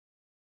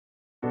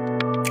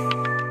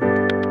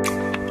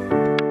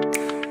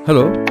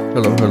Hello,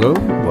 hello, hello.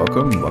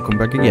 Welcome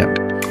back again.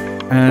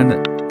 And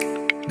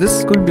this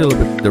is going to be a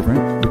little bit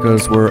different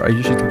because where I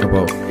usually talk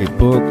about a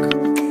book,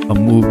 a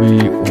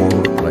movie, or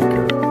like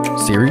a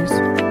series.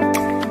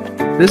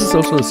 This is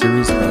also a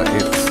series,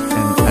 it's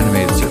an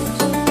animated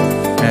series.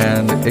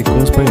 And it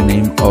goes by the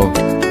name of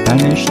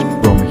Banished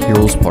from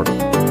Heroes Party.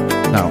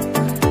 Now,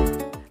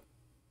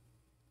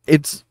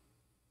 it's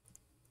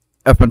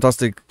a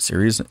fantastic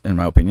series in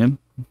my opinion.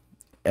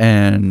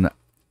 And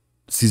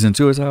season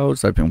 2 is out,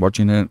 so I've been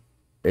watching it.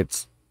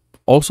 It's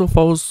also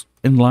falls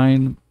in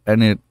line,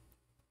 and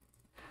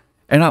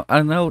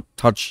I'll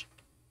touch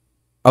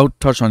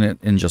on it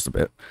in just a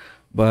bit.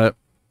 But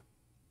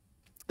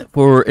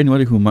for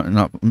anybody who might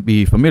not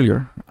be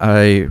familiar,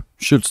 I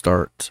should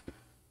start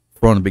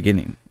from the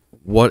beginning.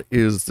 What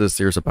is this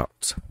series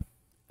about?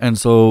 And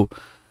so,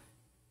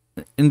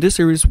 in this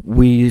series,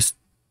 we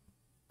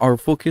are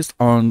focused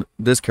on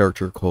this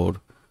character called,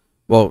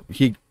 well,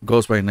 he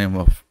goes by the name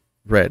of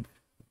Red,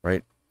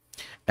 right?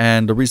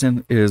 And the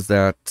reason is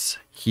that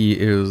he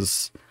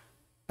is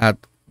at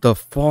the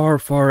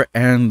far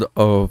end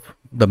of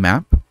the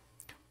map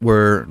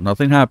where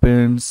nothing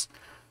happens.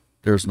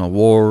 There's no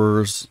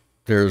wars.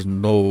 There's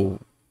no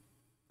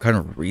kind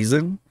of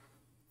reason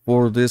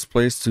for this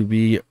place to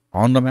be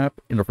on the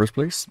map in the first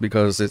place,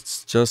 because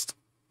it's just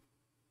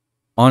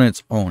on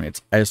its own.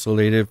 It's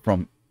isolated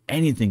from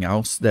anything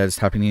else that is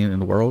happening in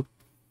the world,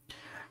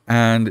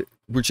 and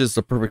which is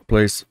the perfect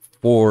place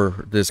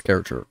for this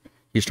character.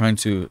 He's trying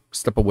to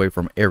step away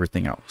from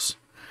everything else.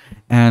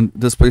 And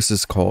this place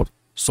is called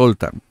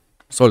Sultan.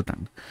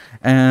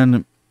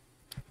 And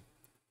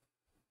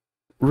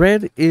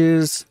Red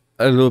is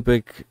a little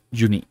bit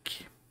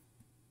unique.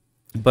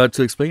 But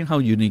to explain how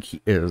unique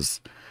he is,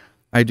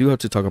 I do have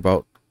to talk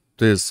about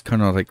this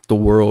kind of like the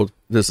world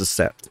this is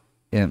set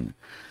in.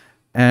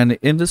 And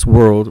in this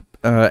world,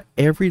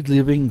 every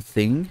living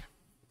thing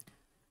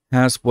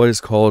has what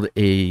is called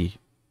a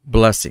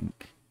blessing.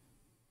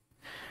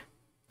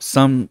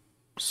 Some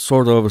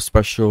sort of a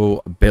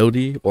special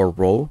ability or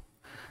role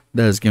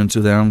that is given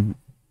to them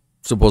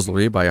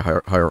supposedly by a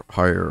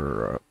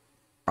higher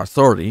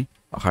authority,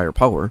 a higher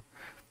power.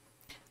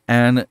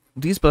 And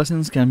these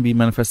blessings can be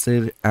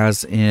manifested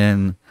as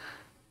in,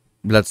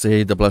 let's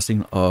say, the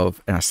blessing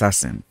of an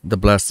assassin, the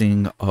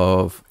blessing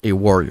of a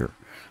warrior,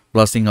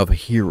 blessing of a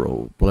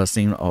hero,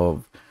 blessing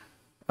of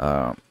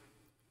a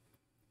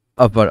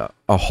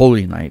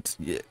holy knight,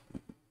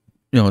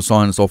 so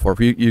on and so forth.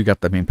 You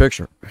got the main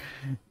picture.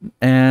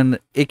 And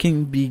it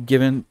can be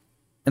given,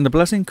 and the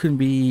blessing could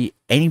be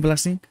any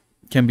blessing,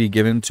 can be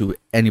given to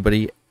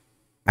anybody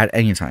at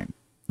any time.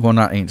 Well,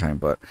 not any time,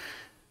 but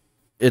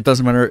it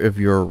doesn't matter if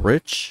you're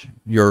rich,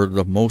 you're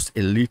the most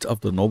elite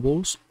of the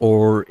nobles,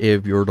 or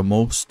if you're the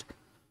most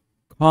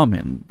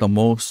common of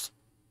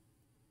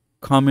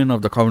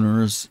the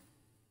commoners,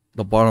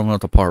 the bottom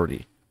of the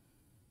poverty.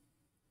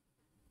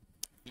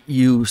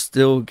 You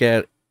still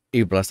get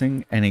a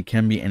blessing, and it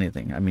can be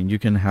anything. I mean, you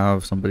can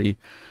have somebody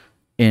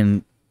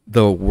in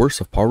the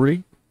worst of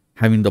poverty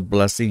having the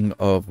blessing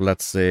of,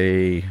 let's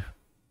say,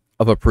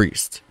 of a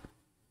priest,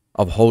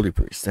 of a holy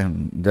priest,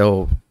 and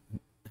they'll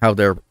have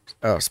their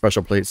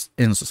special place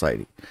in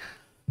society.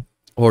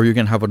 Or you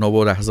can have a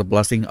noble that has a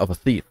blessing of a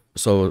thief.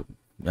 So,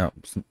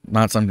 it's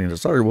not something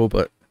that's desirable,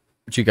 but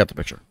you got the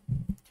picture.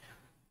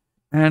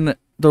 And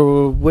the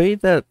way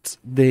that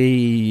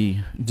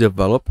they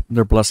develop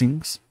their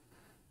blessings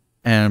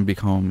and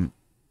become,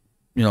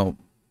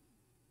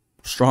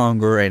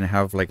 stronger and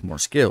have like more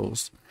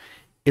skills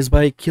is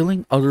by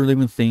killing other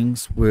living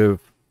things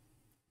with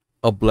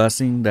a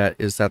blessing that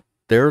is at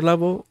their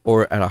level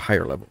or at a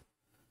higher level.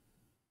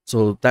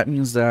 So that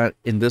means that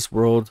in this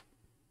world,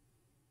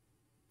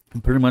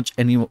 pretty much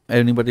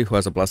anybody who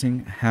has a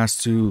blessing has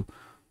to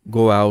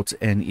go out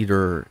and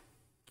either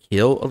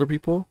kill other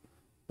people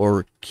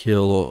or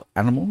kill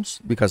animals,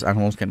 because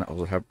animals can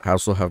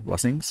also have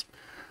blessings.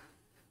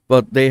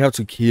 But they have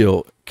to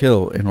kill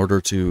in order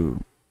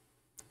to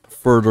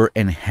further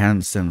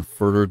enhance and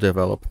further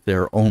develop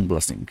their own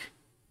blessing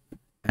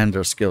and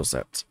their skill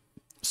set.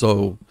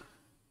 So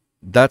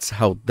that's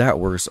how that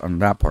works on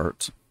that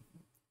part.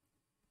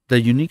 The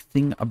unique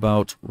thing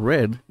about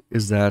Red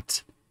is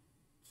that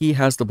he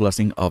has the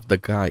blessing of the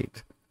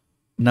guide.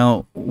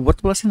 Now, what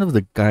the blessing of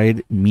the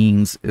guide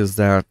means is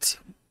that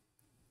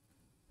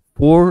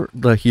for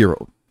the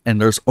hero, and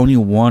there's only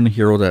one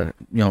hero that,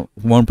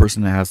 one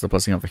person that has the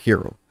blessing of a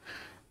hero.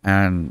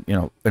 And,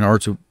 in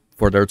order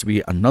for there to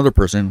be another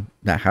person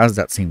that has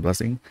that same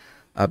blessing,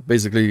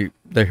 basically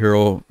the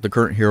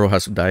current hero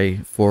has to die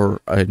for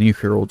a new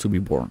hero to be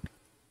born.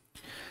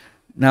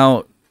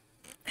 Now,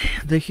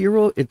 the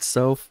hero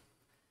itself,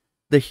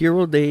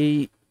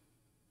 they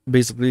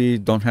basically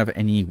don't have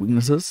any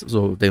weaknesses,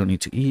 so they don't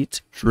need to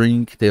eat,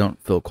 drink, they don't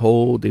feel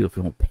cold, they don't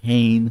feel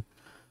pain,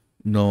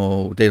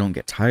 no, they don't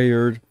get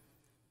tired.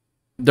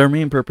 Their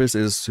main purpose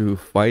is to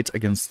fight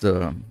against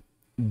the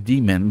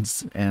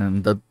demons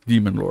and the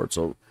demon lord.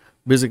 So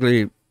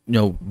basically,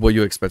 what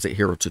you expect a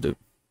hero to do.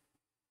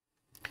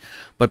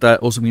 But that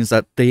also means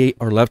that they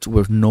are left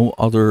with no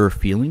other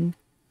feeling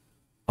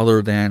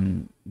other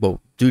than, well,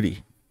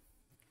 duty.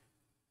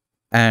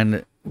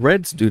 And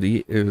Red's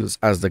duty is,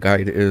 as the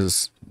guide,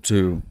 is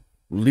to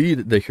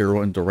lead the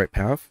hero in the right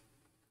path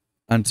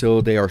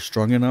until they are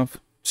strong enough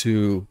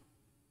to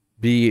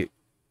be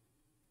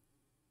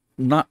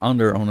not on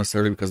their own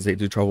necessarily, because they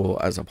do travel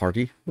as a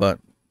party, but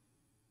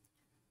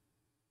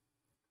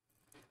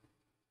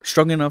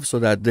strong enough so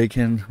that they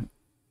can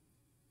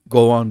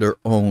go on their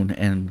own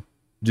and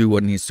do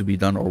what needs to be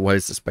done or what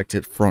is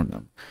expected from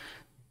them.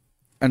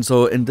 And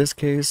so in this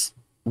case,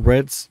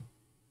 Red is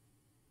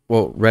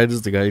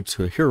the guide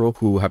to a hero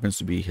who happens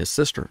to be his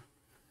sister.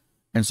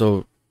 And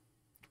so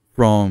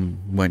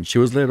from when she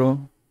was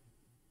little,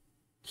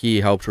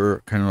 he helped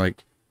her kind of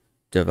like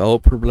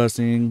develop her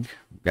blessing,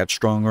 get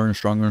stronger and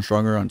stronger and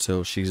stronger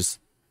until she's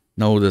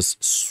now this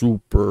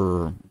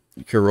super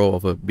hero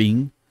of a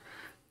being,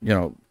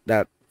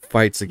 that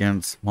fights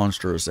against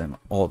monsters and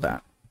all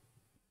that.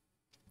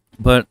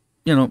 But,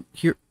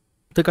 here,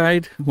 the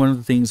guide, one of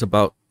the things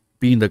about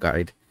being the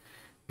guide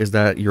is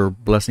that your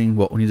blessing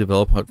will only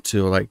develop up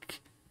to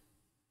like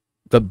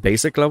the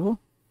basic level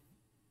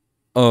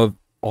of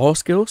all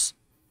skills,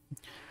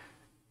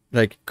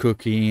 like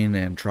cooking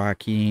and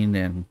tracking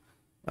and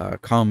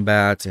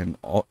combat and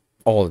all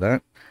of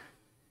that.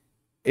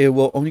 It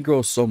will only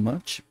grow so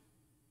much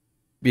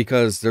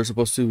because they're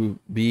supposed to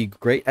be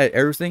great at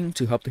everything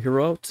to help the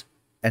hero out,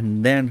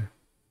 and then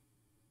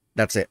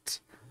that's it.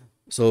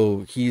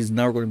 So he's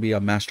now going to be a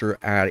master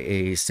at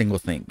a single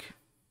thing,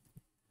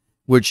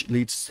 which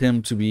leads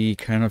him to be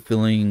kind of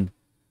feeling,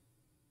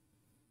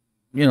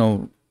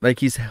 like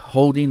he's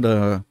holding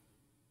the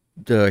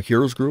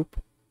heroes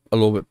group a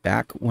little bit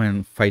back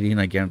when fighting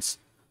against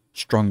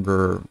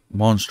stronger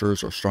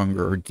monsters or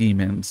stronger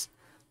demons.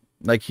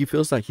 Like he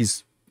feels like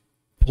he's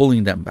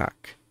pulling them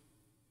back.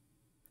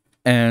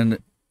 And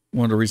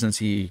one of the reasons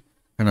he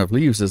kind of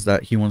leaves is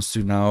that he wants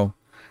to now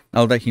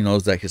that he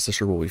knows that his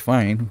sister will be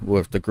fine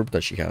with the group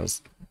that she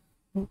has,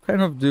 will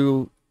kind of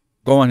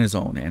go on his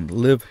own and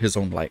live his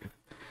own life.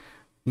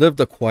 Live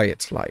the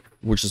quiet life,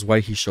 which is why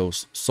he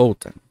shows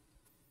Sultan.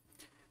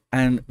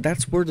 And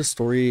that's where the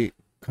story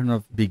kind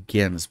of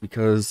begins,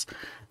 because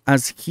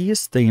as he is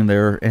staying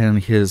there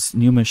and his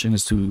new mission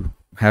is to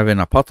have an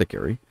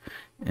apothecary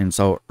and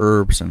sell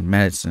herbs and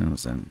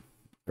medicines and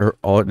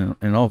all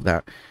of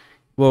that,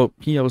 well,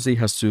 he obviously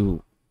has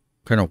to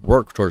kind of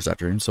work towards that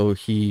dream. So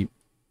he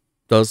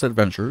does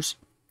adventures.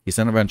 He's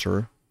an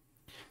adventurer.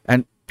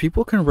 And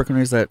people can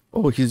recognize that,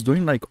 oh, he's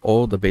doing like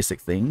all the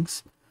basic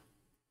things.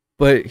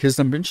 But his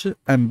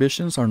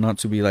ambitions are not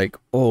to be like,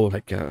 oh,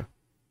 like a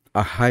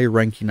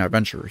high-ranking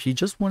adventurer. He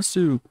just wants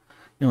to,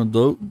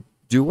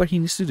 do what he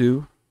needs to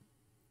do,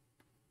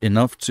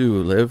 enough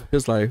to live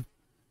his life,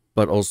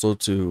 but also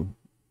to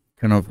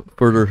kind of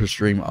further his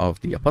dream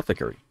of the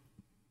apothecary.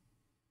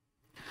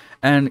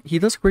 And he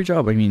does a great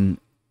job. I mean,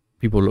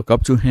 people look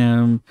up to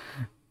him.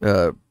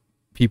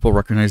 People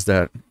recognize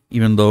that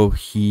even though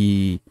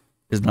he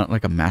is not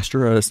like a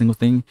master at a single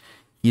thing,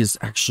 he is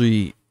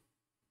actually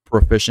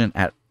proficient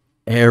at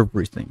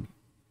everything.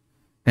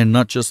 And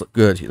not just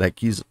good, like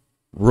he's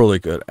really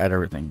good at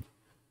everything.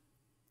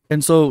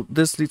 And so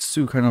this leads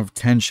to kind of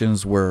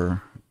tensions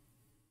where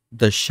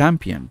the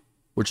champion,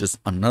 which is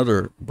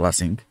another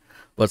blessing,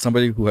 but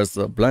somebody who has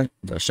the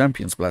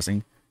champion's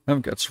blessing,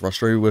 gets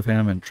frustrated with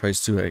him and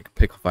tries to like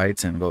pick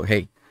fights and go,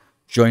 hey,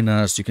 join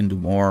us, you can do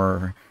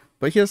more.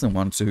 But he doesn't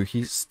want to.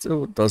 He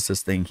still does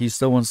his thing. He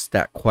still wants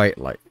that quiet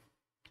life.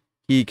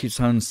 He keeps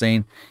on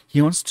saying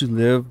he wants to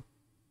live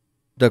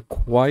the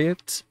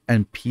quiet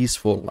and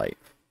peaceful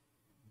life.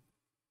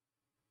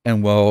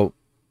 And well,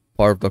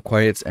 part of the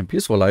quiet and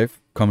peaceful life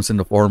comes in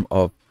the form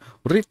of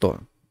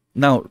Rito.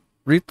 Now,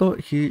 Rito,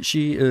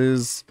 she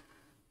is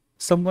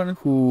someone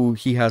who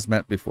he has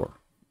met before.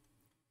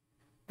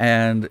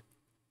 And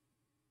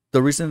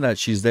the reason that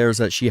she's there is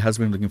that she has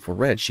been looking for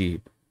Red.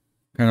 She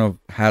kind of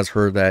has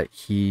heard that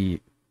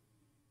he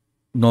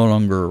no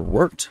longer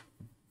worked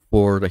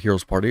for the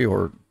Heroes Party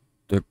or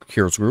the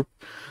Heroes Group.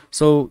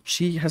 So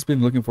she has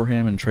been looking for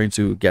him and trying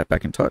to get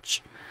back in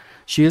touch.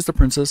 She is the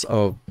princess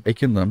of a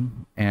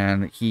kingdom,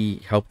 and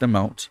he helped them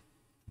out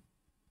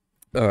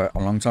a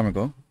long time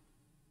ago,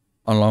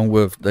 along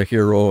with the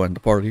hero and the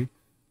party,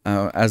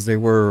 as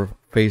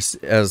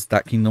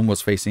that kingdom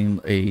was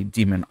facing a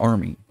demon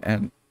army.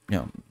 And,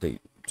 they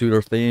do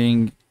their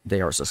thing,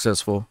 they are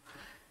successful.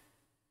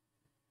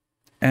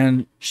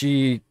 And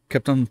she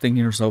kept on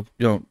thinking to herself,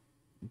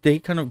 they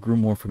kind of grew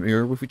more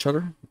familiar with each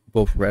other,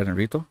 both Red and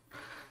Rito.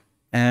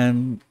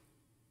 And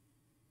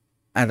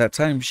at that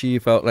time, she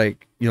felt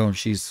like,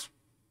 she's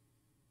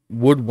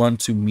would want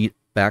to meet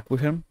up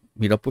with him,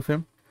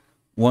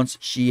 once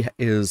she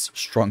is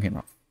strong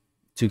enough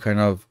to kind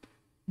of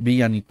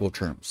be on equal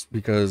terms.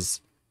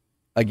 Because,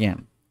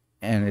 again,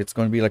 and it's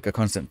going to be like a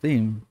constant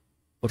theme,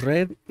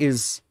 Red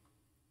is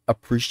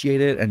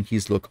appreciated and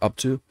he's looked up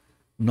to,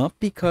 not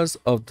because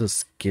of the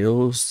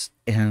skills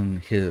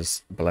and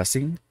his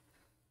blessing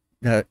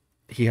that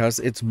he has.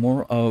 It's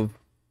more of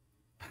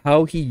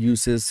how he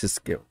uses his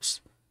skills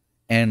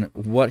and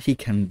what he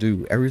can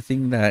do,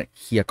 everything that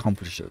he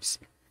accomplishes.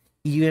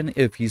 even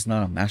if he's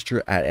not a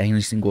master at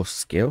any single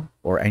skill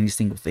or any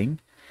single thing,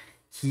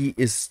 he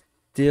is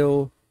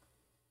still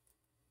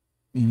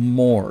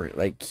more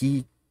like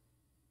he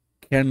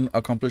can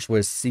accomplish what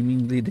is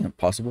seemingly the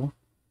impossible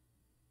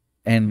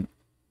and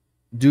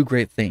do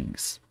great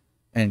things.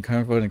 And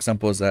kind of an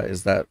example is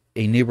that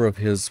a neighbor of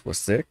his was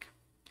sick,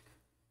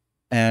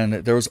 and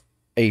there was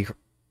a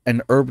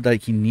an herb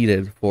that he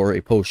needed for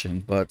a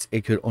potion, but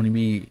it could only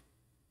be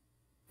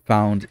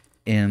found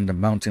in the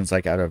mountains,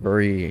 like at a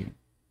very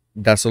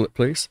desolate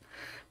place.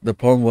 The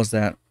problem was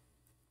that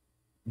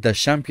the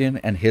champion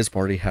and his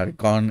party had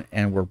gone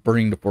and were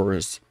burning the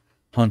forest,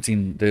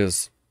 hunting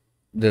this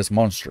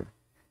monster.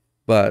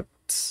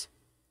 But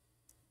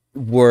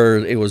where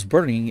it was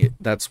burning,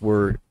 that's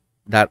where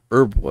that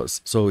herb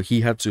was. So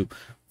he had to,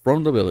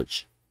 from the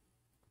village,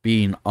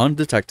 being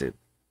undetected,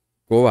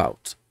 go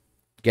out,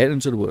 get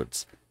into the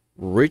woods,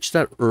 reach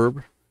that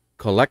herb,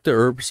 collect the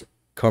herbs,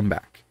 come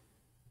back.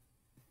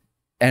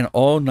 And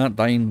all not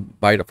dying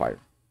by the fire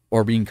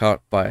or being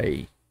caught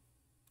by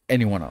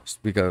anyone else,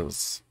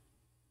 because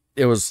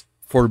it was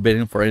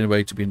forbidden for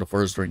anybody to be in the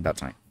forest during that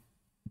time.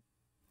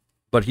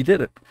 But he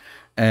did it,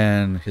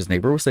 and his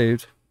neighbor was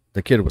saved,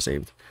 the kid was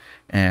saved,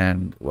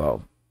 and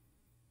well,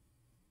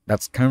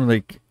 that's kind of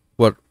like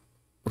what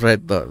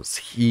Red does.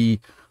 He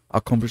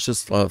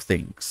accomplishes a lot of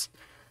things,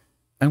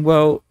 and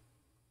well,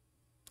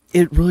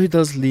 it really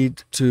does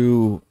lead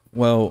to,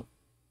 well,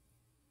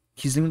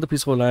 he's living the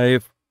peaceful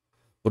life.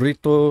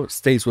 Rito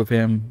stays with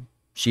him.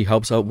 She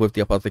helps out with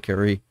the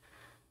apothecary.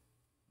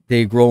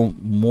 They grow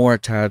more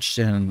attached,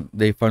 and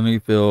they finally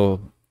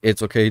feel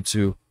it's okay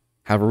to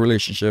have a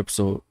relationship.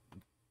 So,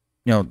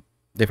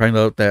 they find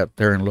out that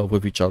they're in love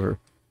with each other,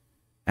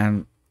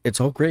 and it's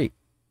all great.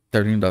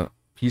 They're living a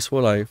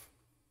peaceful life,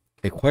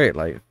 a quiet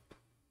life,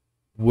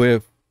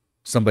 with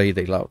somebody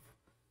they love.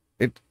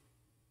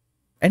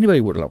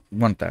 Anybody would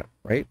want that,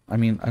 right? I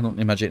mean, I don't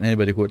imagine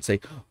anybody who would say,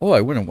 "Oh,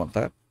 I wouldn't want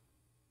that."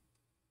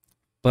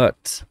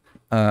 But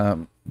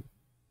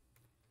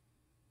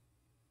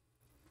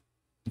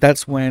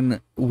that's when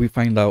we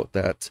find out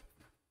that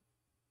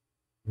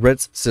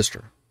Red's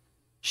sister,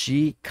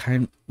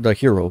 the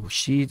hero,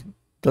 she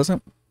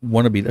doesn't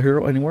want to be the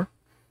hero anymore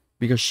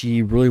because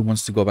she really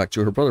wants to go back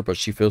to her brother, but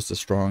she feels the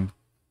strong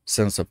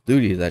sense of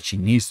duty that she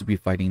needs to be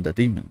fighting the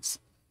demons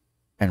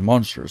and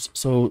monsters.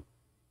 So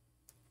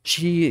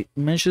she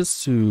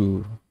manages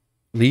to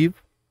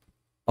leave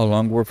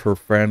along with her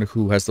friend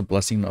who has the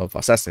blessing of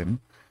assassin.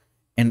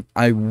 And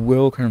I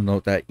will kind of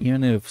note that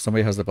even if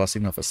somebody has the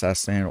blessing of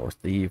assassin or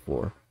thief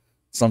or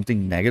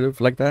something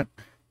negative like that,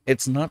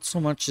 it's not so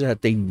much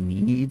that they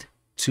need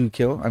to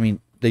kill. I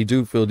mean, they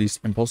do feel these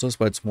impulses,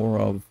 but it's more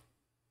of,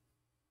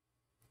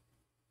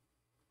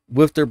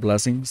 with their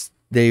blessings,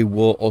 they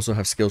will also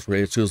have skills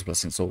related to those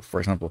blessings. So, for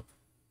example,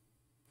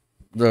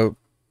 the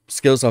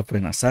skills of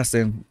an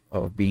assassin,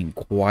 of being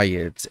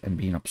quiet and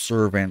being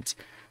observant,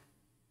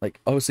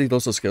 like obviously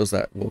those are skills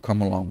that will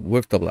come along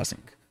with the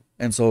blessing.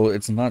 And so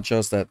it's not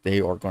just that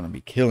they are going to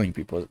be killing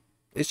people.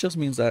 It just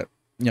means that,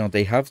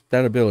 they have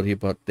that ability,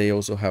 but they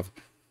also have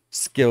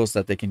skills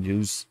that they can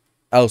use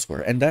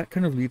elsewhere. And that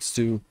kind of leads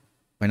to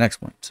my next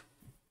point.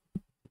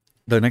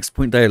 The next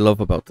point that I love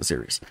about the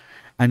series.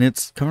 And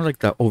it's kind of like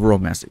the overall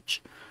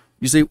message.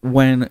 You see,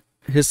 when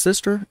his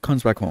sister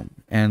comes back home,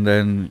 and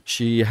then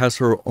she has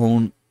her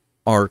own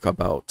arc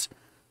about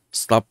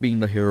stop being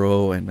the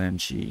hero, and then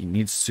she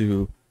needs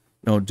to,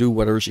 do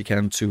whatever she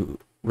can to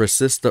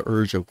resist the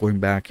urge of going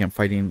back and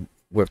fighting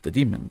with the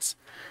demons.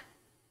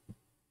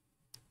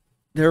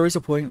 There is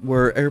a point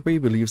where everybody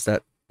believes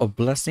that a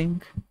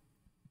blessing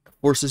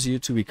forces you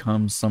to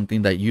become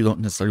something that you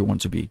don't necessarily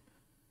want to be.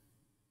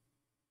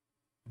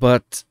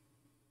 But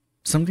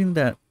something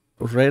that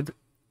Red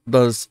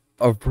does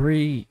a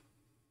very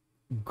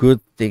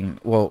good thing.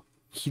 Well,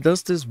 he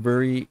does this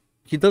very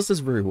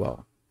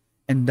well.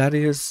 And that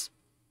is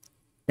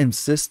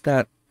insist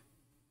that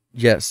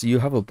yes, you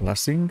have a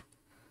blessing,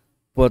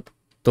 but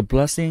the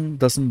blessing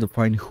doesn't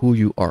define who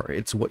you are.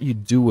 It's what you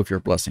do with your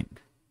blessing.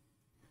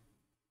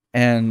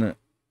 And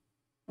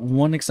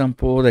one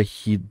example that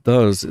he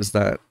does is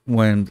that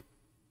when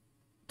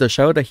the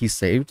child that he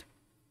saved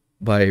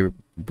by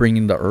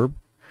bringing the herb,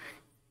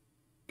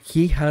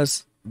 he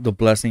has the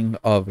blessing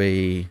of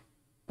a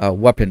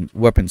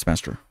weapons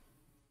master.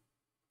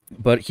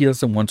 But he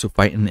doesn't want to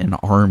fight in an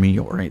army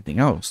or anything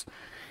else.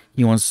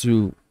 He wants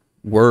to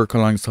work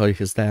alongside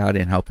his dad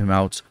and help him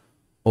out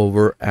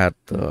over at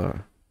the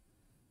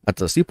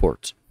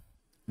seaport.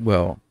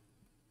 Well,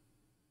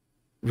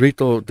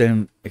 Rito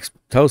then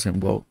tells him,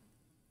 well,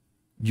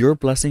 your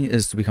blessing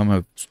is to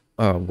become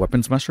a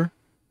weapons master,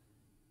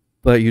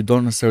 but you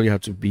don't necessarily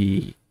have to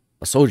be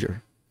a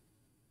soldier.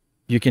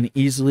 You can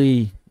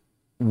easily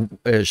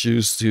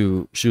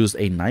choose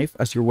a knife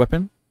as your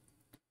weapon,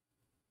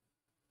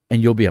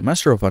 and you'll be a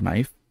master of a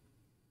knife,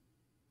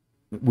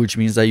 which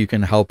means that you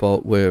can help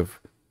out with,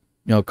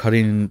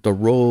 cutting the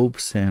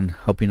ropes and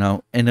helping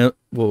out, and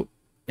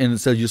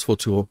it's a useful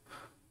tool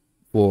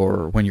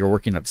for when you're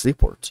working at the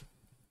seaport.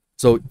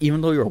 So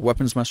even though you're a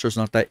weapons master, it's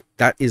not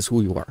that is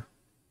who you are.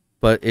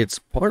 but it's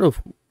part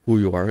of who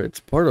you are.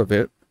 It's part of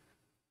it,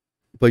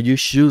 but you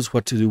choose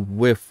what to do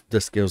with the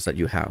skills that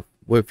you have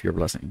with your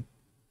blessing.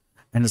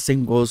 And the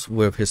same goes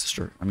with his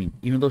sister. I mean,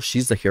 even though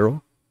she's the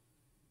hero,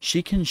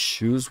 she can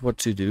choose what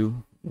to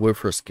do with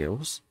her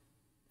skills,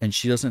 and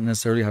she doesn't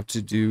necessarily have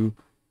to do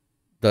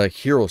the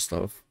hero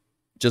stuff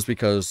just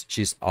because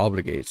she's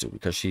obligated to,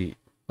 because she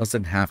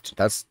doesn't have to.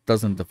 That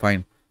doesn't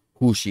define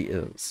who she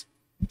is.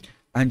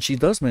 And she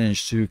does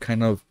manage to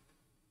kind of,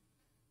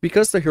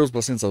 because the hero's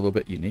blessing is a little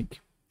bit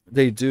unique,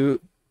 they do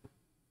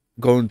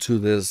go into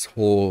this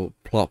whole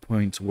plot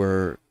point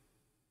where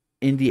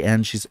in the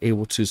end she's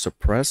able to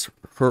suppress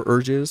her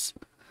urges,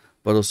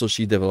 but also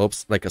she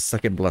develops like a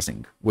second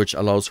blessing, which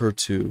allows her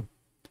to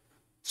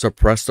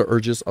suppress the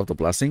urges of the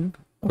blessing,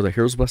 or the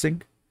hero's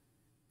blessing,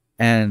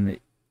 and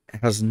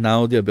has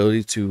now the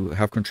ability to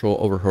have control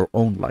over her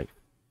own life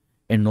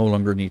and no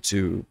longer need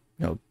to,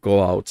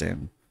 go out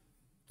and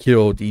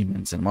kill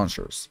demons and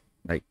monsters.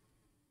 Like,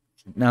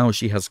 now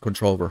she has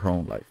control over her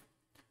own life.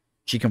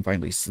 She can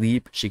finally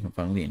sleep, she can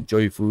finally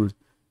enjoy food,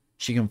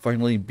 she can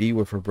finally be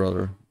with her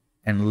brother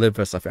and live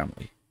as a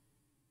family.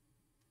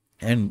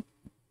 And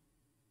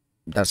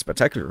that's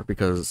spectacular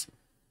because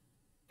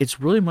it's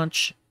really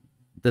much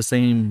the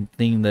same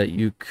thing that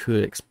you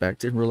could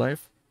expect in real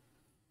life,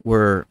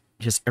 where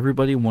just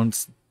everybody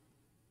wants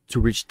to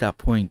reach that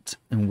point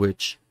in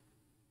which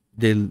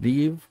they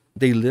live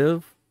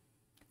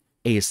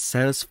a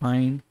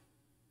satisfying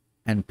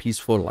and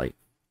peaceful life.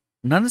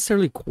 Not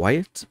necessarily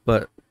quiet,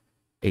 but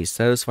a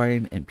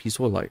satisfying and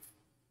peaceful life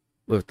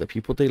with the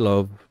people they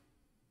love,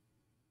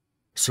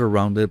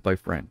 surrounded by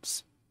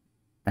friends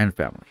and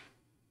family.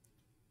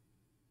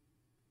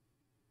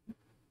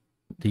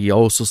 The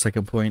also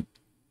second point,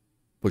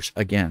 which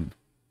again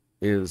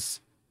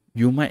is,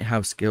 you might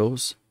have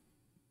skills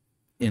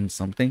in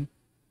something,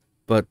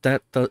 but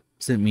that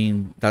doesn't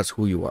mean that's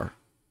who you are.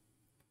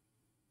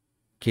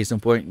 Case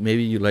in point,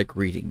 maybe you like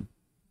reading,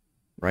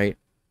 right?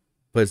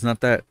 But it's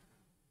not that,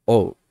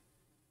 oh,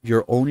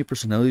 your only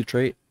personality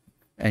trait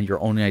and your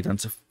only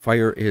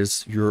identifier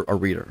is you're a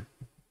reader.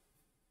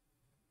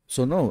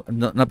 So no,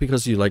 not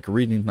because you like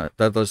reading, that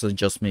doesn't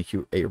just make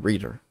you a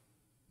reader.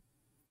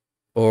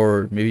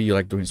 Or maybe you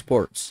like doing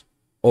sports,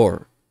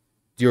 or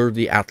you're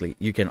the athlete,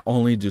 you can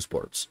only do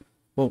sports.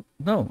 Well,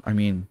 no, I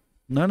mean,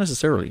 not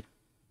necessarily.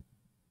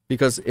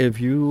 Because if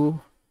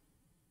you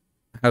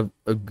have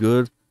a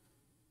good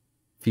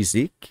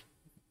physique,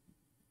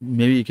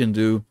 maybe you can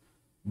do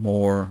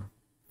more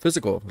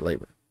physical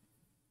labor.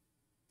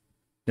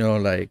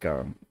 Like,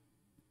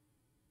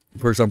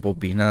 for example,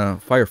 being a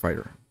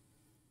firefighter,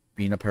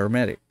 being a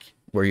paramedic,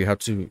 where you have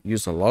to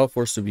use a lot of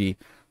force to be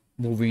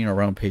moving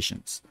around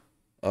patients.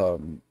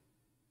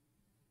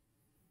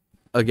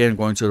 Again,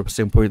 going to the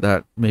same point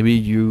that maybe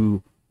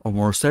you are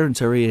more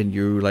sedentary and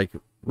you like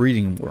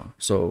reading more.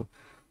 So,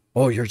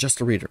 oh, you're just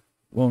a reader.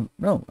 Well,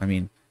 no, I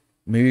mean,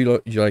 maybe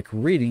you like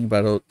reading,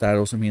 but that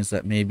also means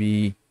that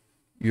maybe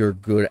you're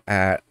good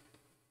at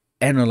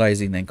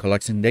analyzing and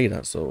collecting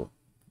data. So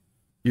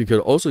you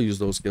could also use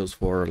those skills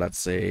for, let's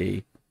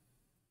say,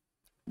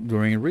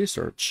 doing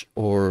research,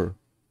 or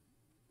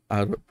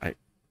I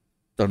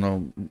don't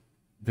know,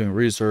 doing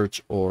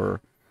research, or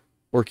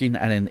working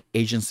at an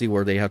agency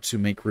where they have to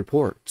make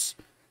reports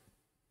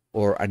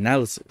or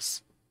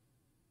analysis.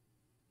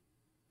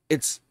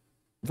 It's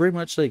very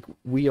much like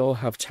we all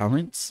have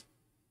talents.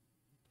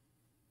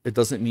 It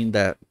doesn't mean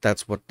that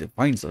that's what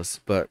defines us,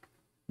 but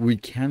we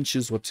can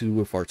choose what to do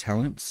with our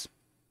talents,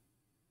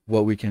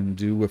 what we can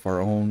do with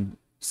our own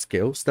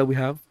skills that we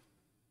have.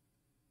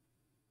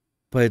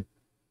 But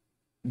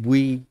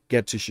we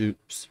get to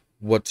choose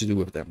what to do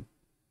with them.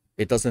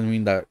 It doesn't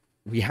mean that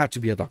we have to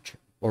be a doctor,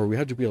 or we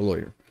have to be a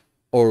lawyer,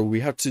 or we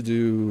have to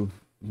do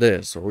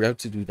this, or we have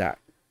to do that.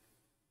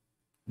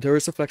 There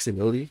is a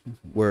flexibility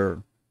where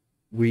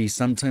we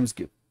sometimes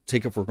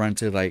take it for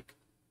granted, like,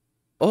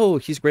 oh,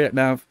 he's great at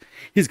math,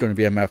 he's going to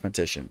be a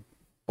mathematician.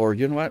 Or,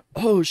 you know what?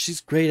 Oh,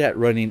 she's great at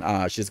running,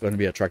 she's going to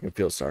be a track and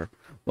field star.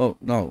 Well,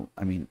 no,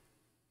 I mean,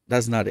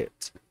 that's not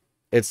it.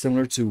 It's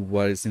similar to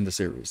what is in the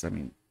series. I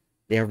mean,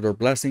 they have their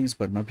blessings,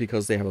 but not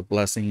because they have a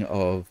blessing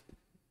of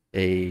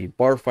a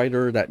bar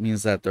fighter, that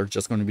means that they're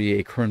just going to be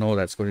a colonel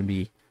that's going to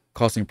be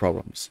causing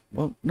problems.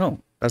 Well, no,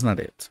 that's not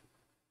it.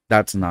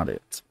 That's not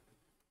it.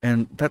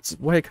 And that's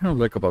what I kind of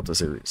like about the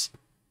series.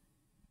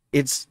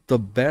 It's the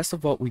best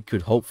of what we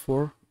could hope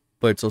for,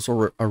 but it's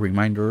also a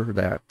reminder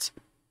that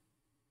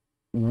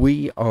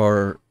we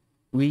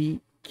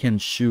can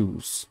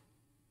choose,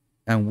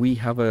 and we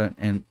have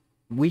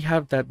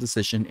that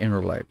decision in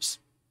our lives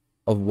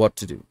of what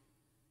to do.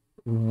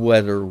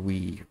 Whether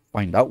we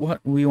find out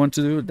what we want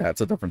to do,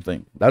 that's a different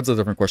thing. That's a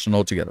different question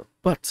altogether.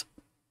 But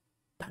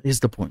that is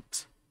the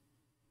point.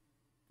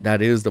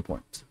 That is the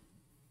point.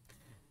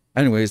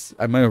 Anyways,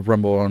 I might have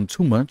rambled on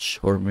too much,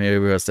 or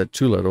maybe I said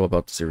too little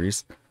about the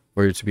series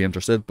for you to be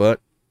interested,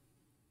 but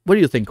what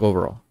do you think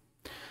overall?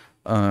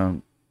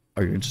 Are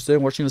you interested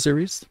in watching the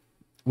series?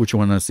 Would you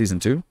want season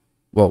 2?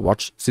 Well,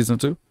 watch season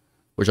 2,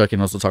 which I can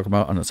also talk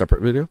about on a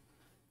separate video.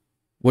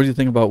 What do you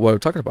think about what I'm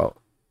talking about?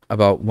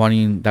 about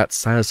wanting that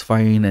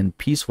satisfying and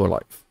peaceful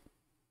life,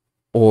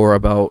 or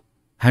about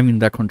having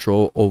that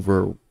control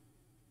over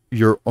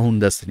your own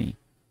destiny,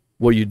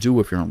 what you do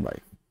with your own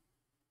life.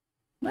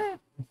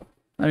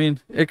 I mean,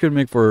 it could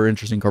make for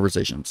interesting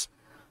conversations.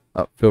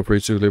 Feel free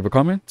to leave a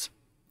comment.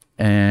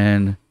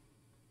 And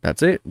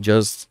that's it.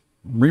 Just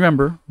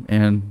remember,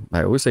 and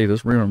I always say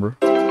this, remember,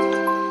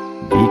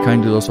 be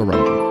kind to those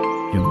around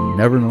you. You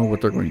never know what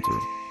they're going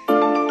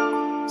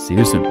through. See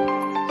you soon.